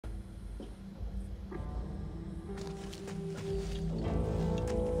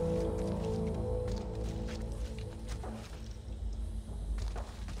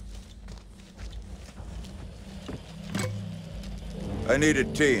I need a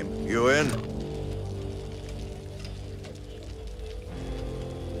team. You in?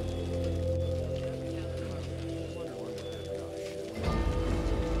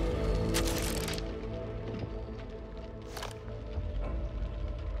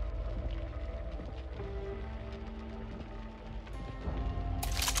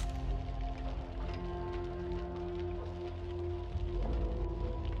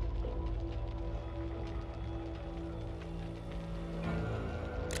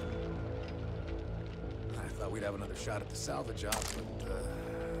 We'd have another shot at the salvage job, but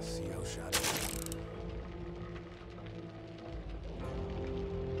CO shot it.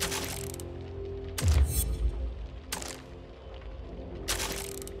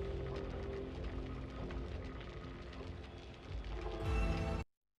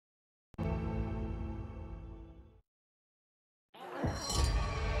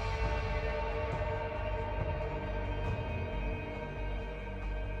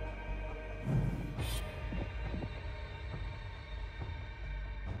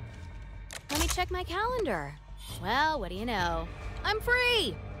 Let me check my calendar. Well, what do you know? I'm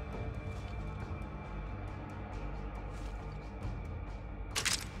free!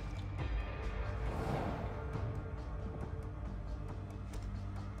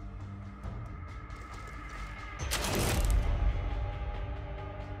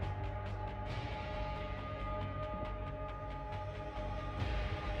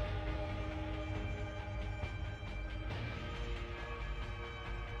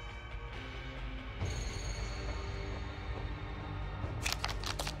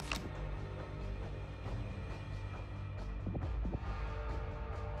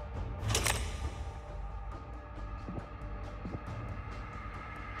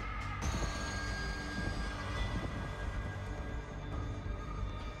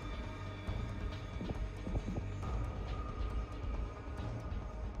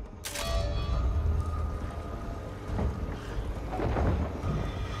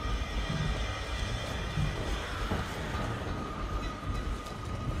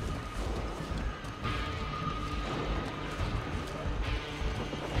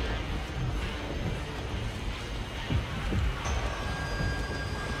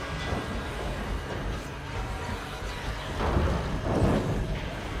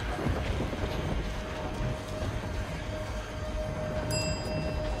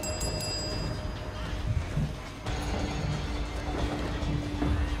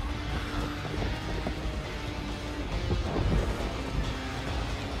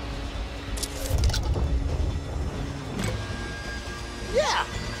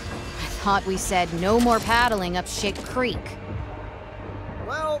 Thought we said no more paddling up Shit Creek.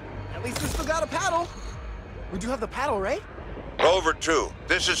 Well, at least we still got a paddle. We do have the paddle, right? Rover 2,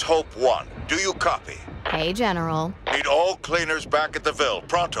 this is Hope 1. Do you copy? Hey, General. Need all cleaners back at the Ville,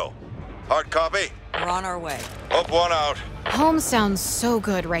 pronto. Hard copy? We're on our way. Hope 1 out. Home sounds so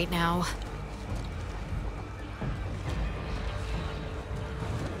good right now.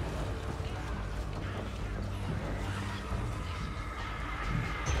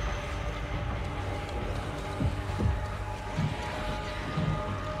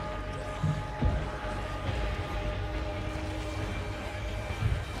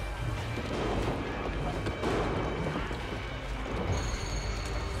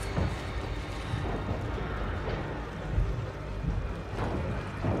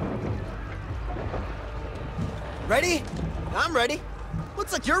 Ready? I'm ready.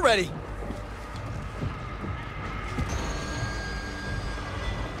 Looks like you're ready.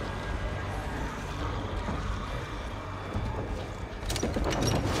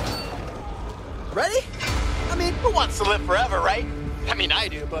 Ready? I mean, who wants to live forever, right? I mean, I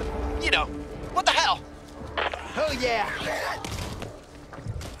do, but, you know, what the hell? Oh, yeah.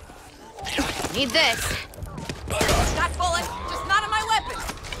 Need this. Got bullets, just not in my weapon.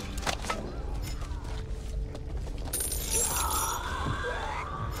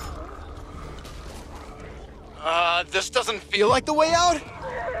 This doesn't feel like the way out?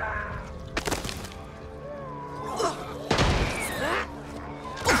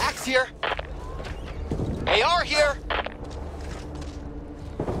 Axe here. AR here.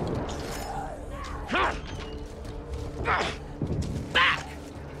 Back.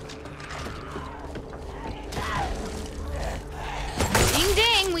 Ding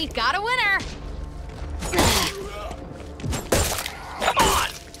ding, we got a winner. Come on.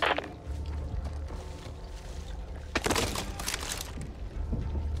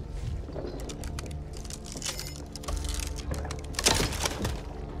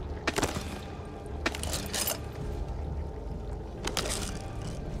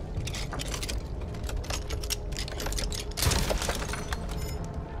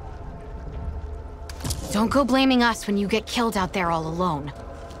 Don't go blaming us when you get killed out there all alone.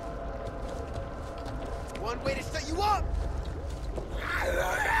 One way to set you up!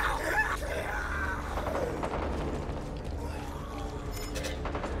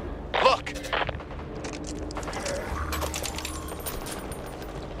 Look!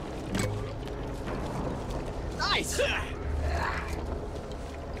 Nice!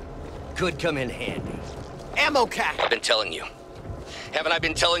 Could come in handy. Ammo cap! I've been telling you. Haven't I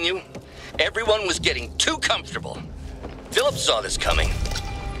been telling you? Everyone was getting too comfortable. Philip saw this coming.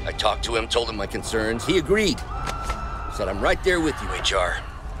 I talked to him, told him my concerns. He agreed. Said, I'm right there with you, HR.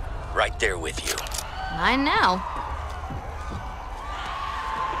 Right there with you. Mine now.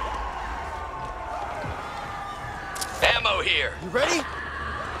 Ammo here. You ready?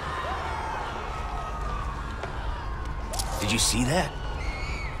 Did you see that?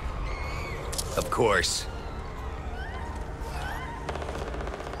 Of course.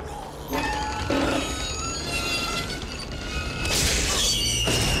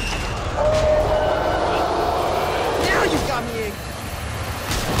 Now you got me in!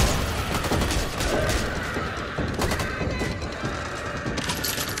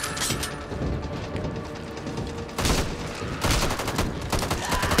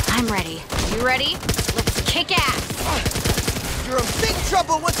 I'm ready. You ready? Let's kick ass! You're in big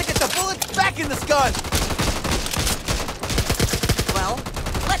trouble once I get the bullets back in this gun! Well,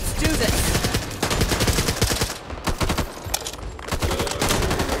 let's do this.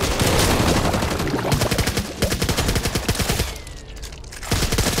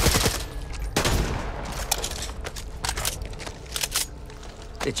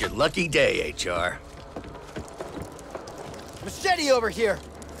 It's your lucky day, HR. Machete over here!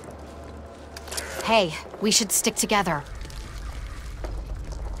 Hey, we should stick together.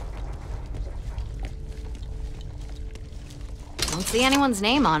 Don't see anyone's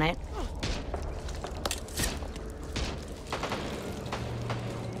name on it.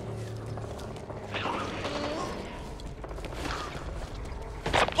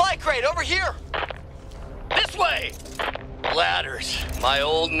 Supply crate over here! This way! Ladders, my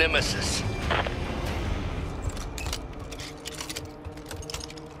old nemesis.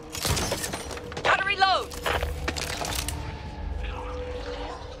 Gotta reload.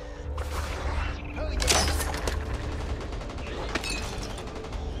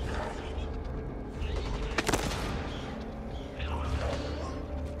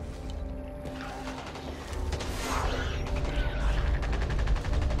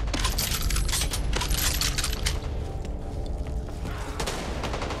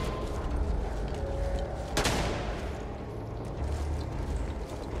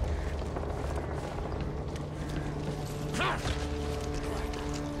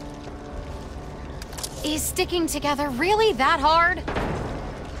 Is sticking together really that hard?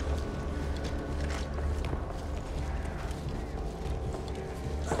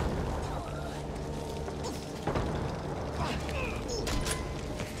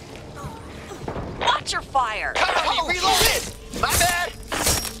 Watch your fire. Oh, reloaded! My bad!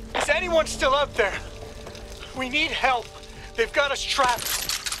 Is anyone still out there? We need help. They've got us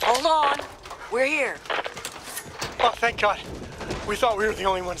trapped. Hold on. We're here. Oh, thank God. We thought we were the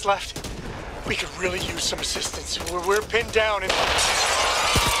only ones left. We could really use some assistance. We're pinned down and... God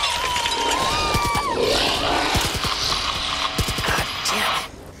damn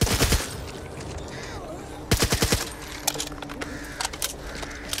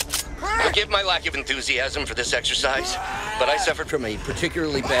it. Forgive my lack of enthusiasm for this exercise, but I suffered from a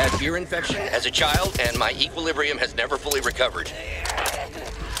particularly bad ear infection as a child, and my equilibrium has never fully recovered.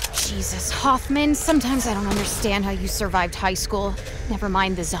 Jesus, Hoffman, sometimes I don't understand how you survived high school. Never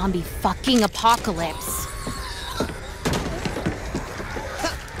mind the zombie fucking apocalypse.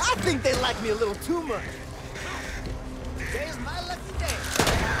 I think they like me a little too much. Today's my lucky day.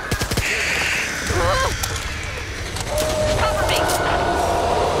 Cover me.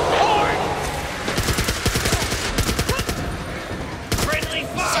 Friendly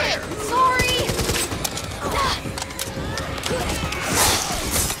fire! Sorry!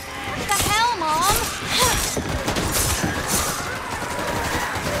 What the hell, Mom?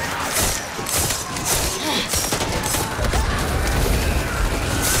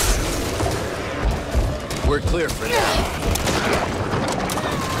 We're clear for now.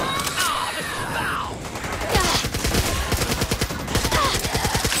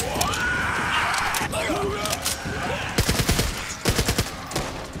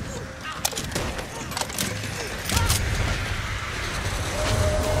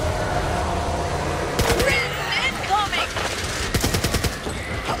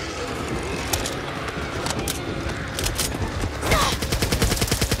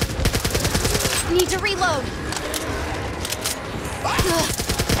 Incoming. Need to reload.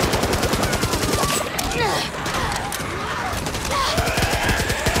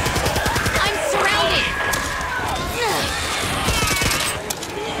 I'm surrounded.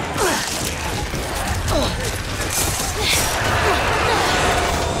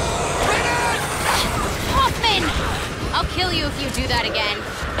 Hoffman! I'll kill you if you do that again.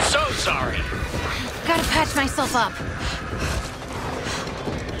 So sorry. Gotta patch myself up.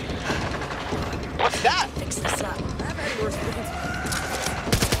 What's that? Fix this up. I've had worse things.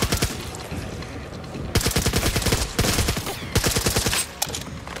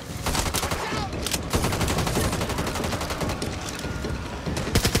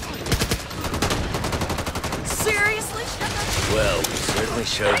 Seriously? Well, we certainly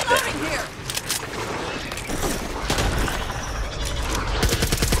showed that. Reloading here.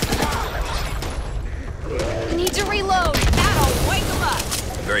 Need to reload. That'll wake them up.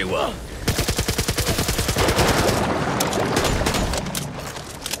 Very well.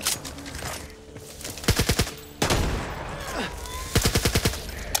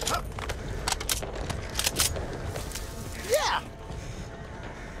 Yeah.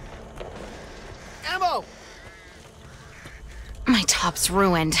 Ammo. My top's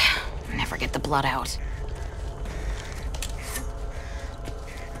ruined. Never get the blood out.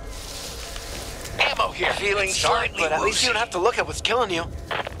 Ammo here. Feeling Sorry, slightly but at least you don't woozy. have to look at what's killing you.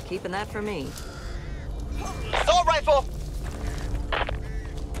 Keeping that for me. Assault rifle.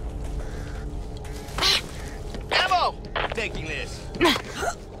 Ammo. Taking this.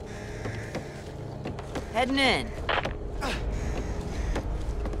 Heading in.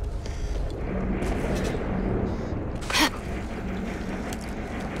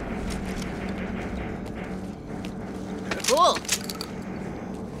 Cool.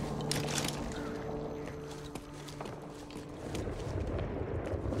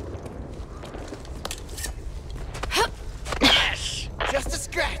 Just a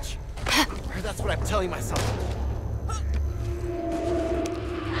scratch. Or that's what I'm telling myself.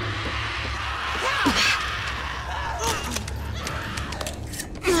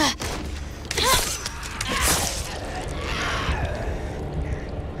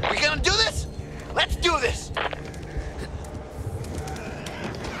 We gonna do this? Let's do this.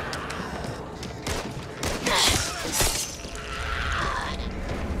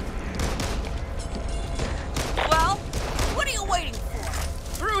 Well, what are you waiting for?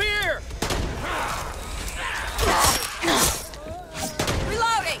 Through here!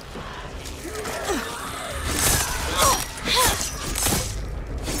 Reloading!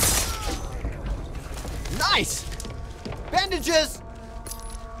 Nice. Bandages.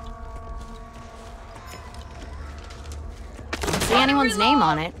 Don't see anyone's name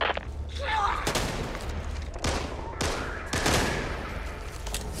on it.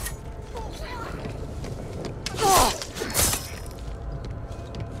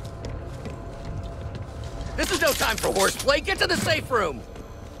 This is no time for horseplay. Get to the safe room.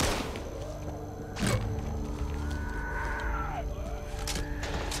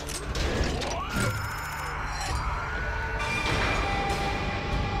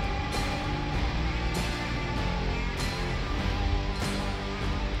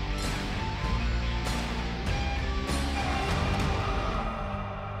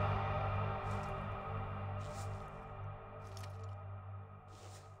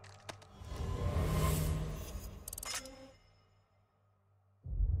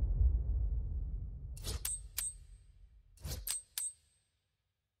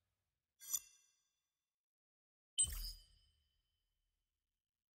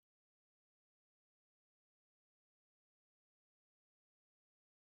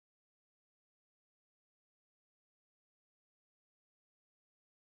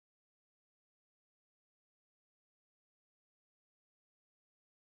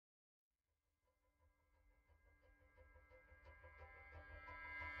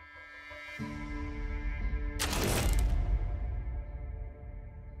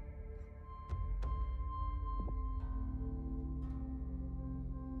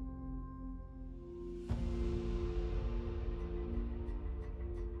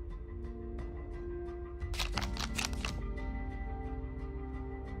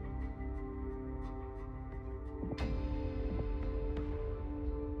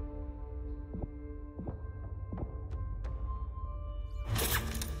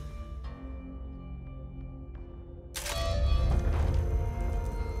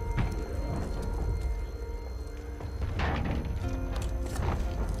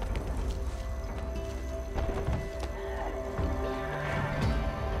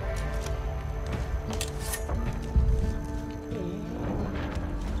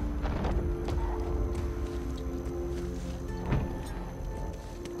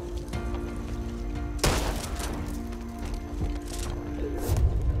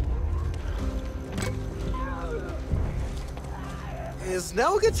 Is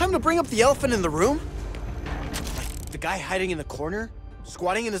now a good time to bring up the elephant in the room? Like the guy hiding in the corner,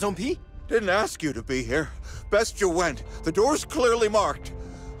 squatting in his own pee? Didn't ask you to be here. Best you went. The door's clearly marked.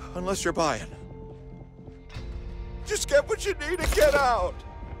 Unless you're buying. Just get what you need and get out.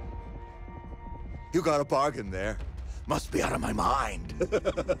 You got a bargain there. Must be out of my mind.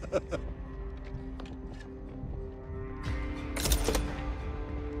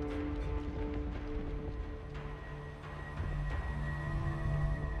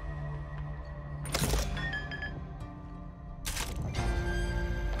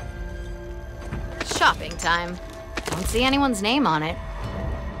 Shopping time. Don't see anyone's name on it.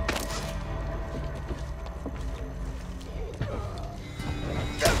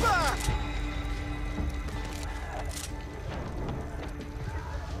 Get back!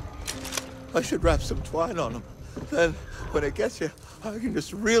 I should wrap some twine on them. Then, when it gets you, I can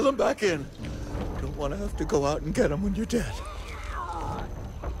just reel them back in. Don't want to have to go out and get them when you're dead.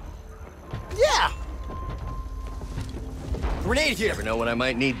 Yeah! Grenade here! Never know when I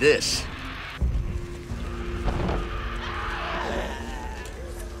might need this.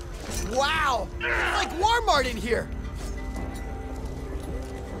 Wow! It's like Walmart in here!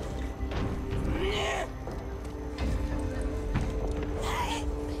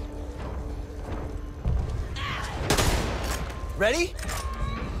 Ready?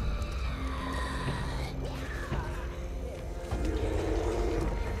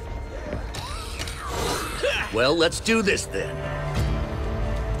 Well, let's do this then.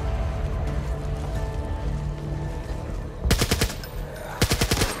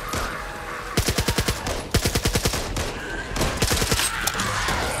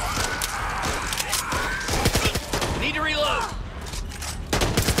 Need to reload.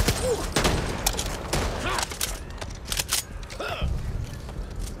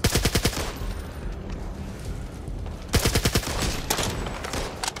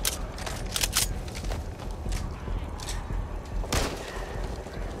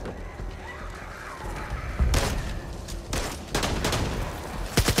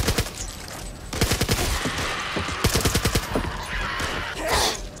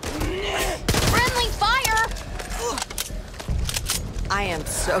 Friendly fire! I am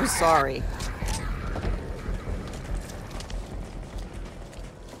so sorry.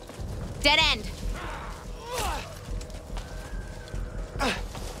 Dead end.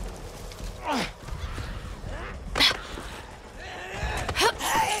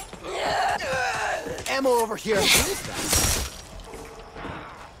 Ammo over here.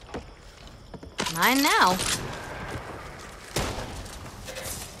 Mine now.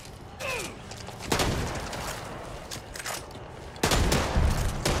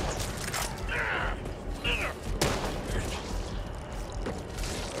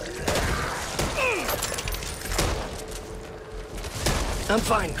 I'm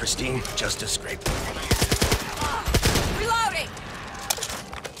fine, Christine. Just a scrape. Reloading!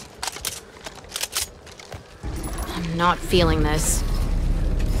 I'm not feeling this.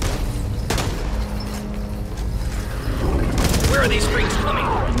 Where are these strings coming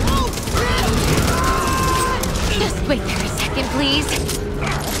from? Just wait there a second, please.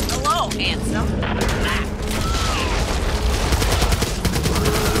 Hello, handsome.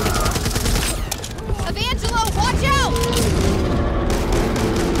 Evangelo, watch out!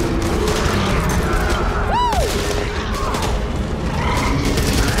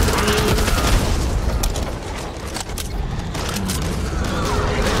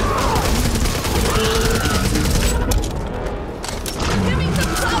 Give me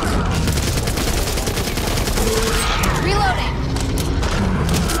some cover! Reloading.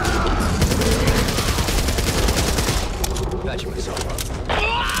 Got you myself.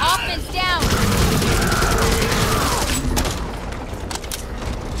 Hoffman's down.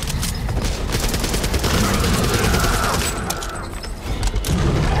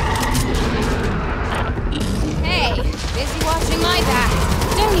 Hey, busy watching my back.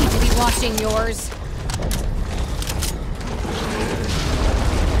 Don't need to be watching yours.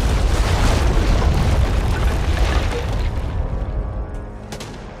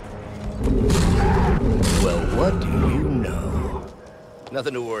 Well, what do you know?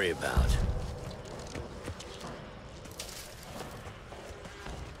 Nothing to worry about.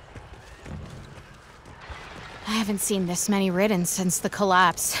 I haven't seen this many ridden since the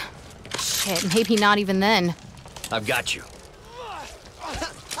collapse. Shit, maybe not even then. I've got you.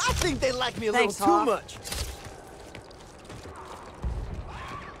 I think they like me a Thanks, little Hawk. too much.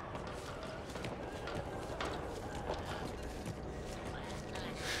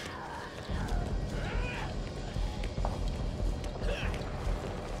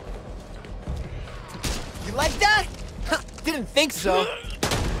 You like that? Didn't think so.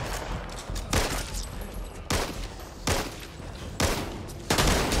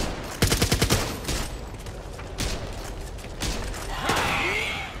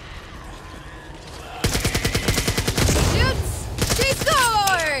 Shoots! She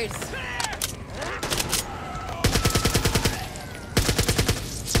scores!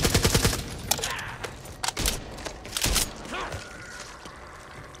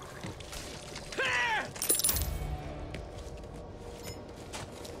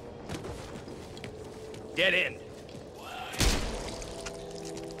 Get in.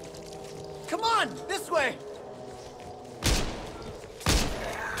 Come on, this way.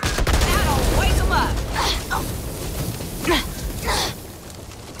 That'll wake him up.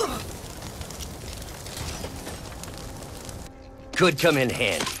 Could come in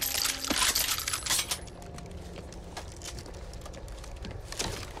handy.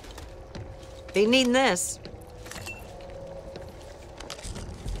 Be needing this.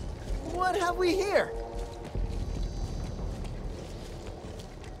 What have we here?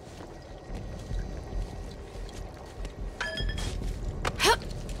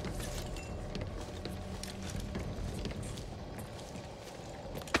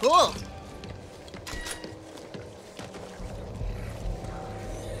 Cool.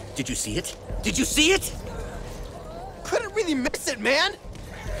 Did you see it? Did you see it? Couldn't really miss it, man.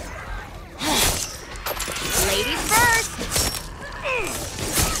 Ladies first.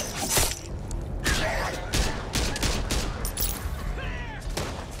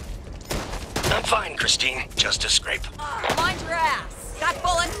 I'm fine, Christine. Just a scrape. Mind your ass. Got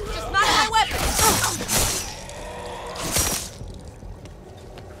bullets, just not my weapon.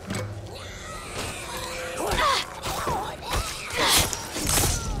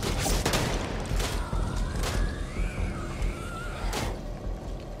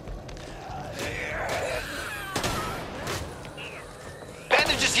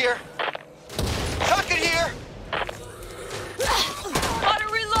 Bandages here. Rocket here. Gotta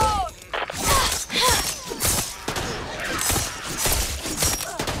reload.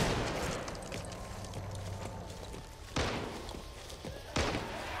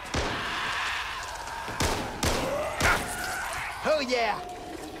 Oh yeah.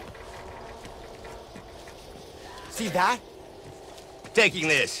 See that? Taking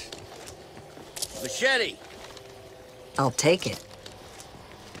this. Machete. I'll take it.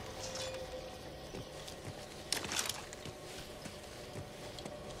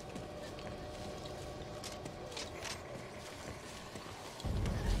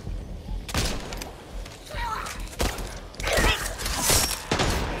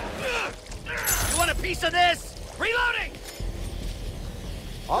 You want a piece of this? Reloading!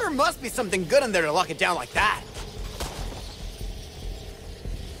 Oh, there must be something good in there to lock it down like that.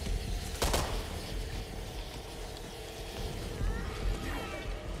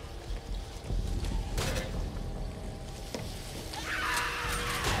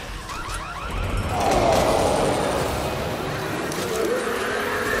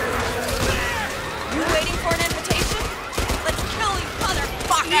 You waiting for an invitation? Let's kill you,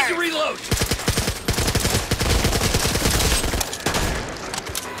 motherfucker! Need to reload!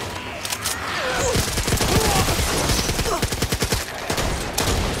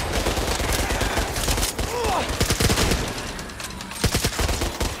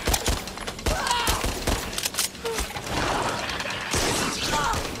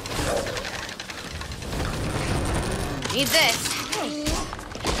 Need this.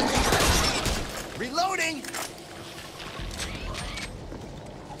 Reloading.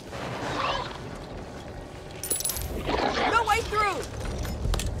 No way through!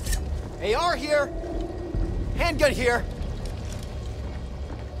 AR here. Handgun here.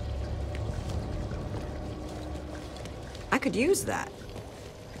 I could use that.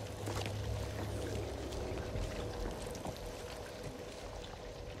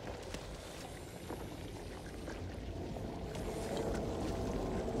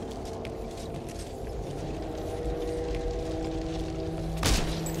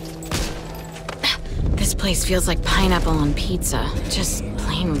 This place feels like pineapple on pizza. Just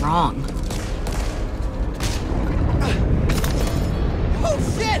plain wrong. Oh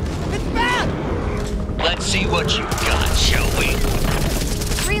shit! It's bad! Let's see what you got, shall we?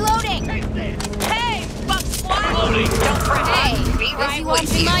 Reloading! Hey, buck squad! Reloading! Don't fret. Hey, Be right busy with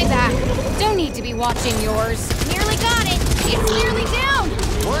watching you. my back. Don't need to be watching yours. Nearly got it. It's nearly down.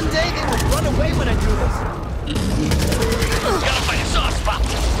 One day they will run away when I do this. Gotta find a soft spot.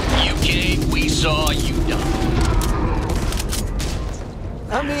 You came, we saw, you done.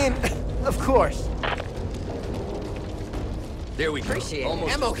 I mean, of course. There we go. Appreciate it.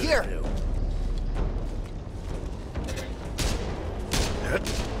 Almost Ammo as good here. as new.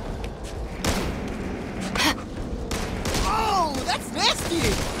 Oh, that's nasty!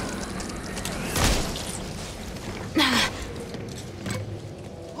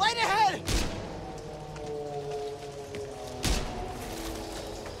 Light ahead!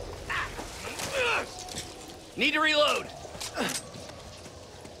 Need to reload.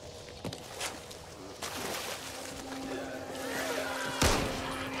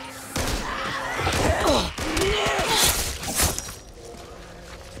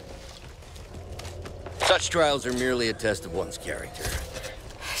 Such trials are merely a test of one's character.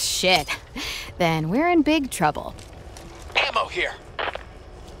 Shit. Then we're in big trouble. Ammo here!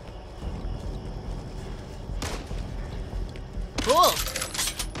 Cool.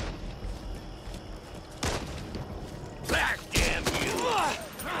 Back, damn you!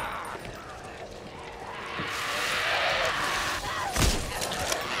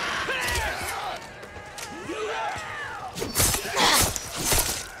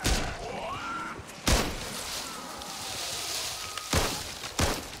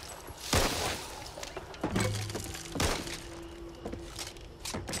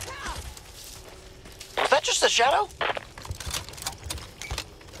 Was that just a shadow?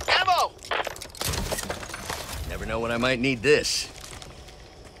 Ammo! Never know when I might need this.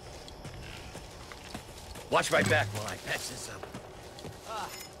 Watch my back while I patch this up.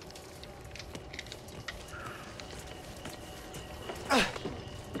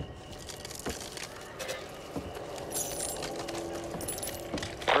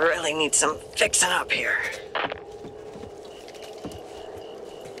 Really need some fixing up here.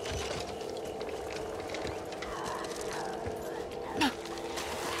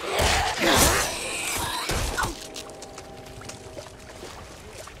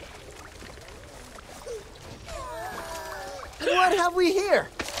 What have we here?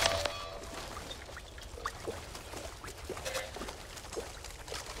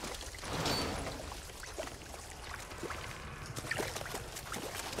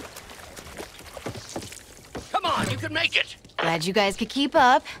 Come on, you can make it! Glad you guys could keep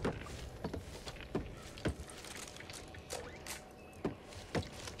up.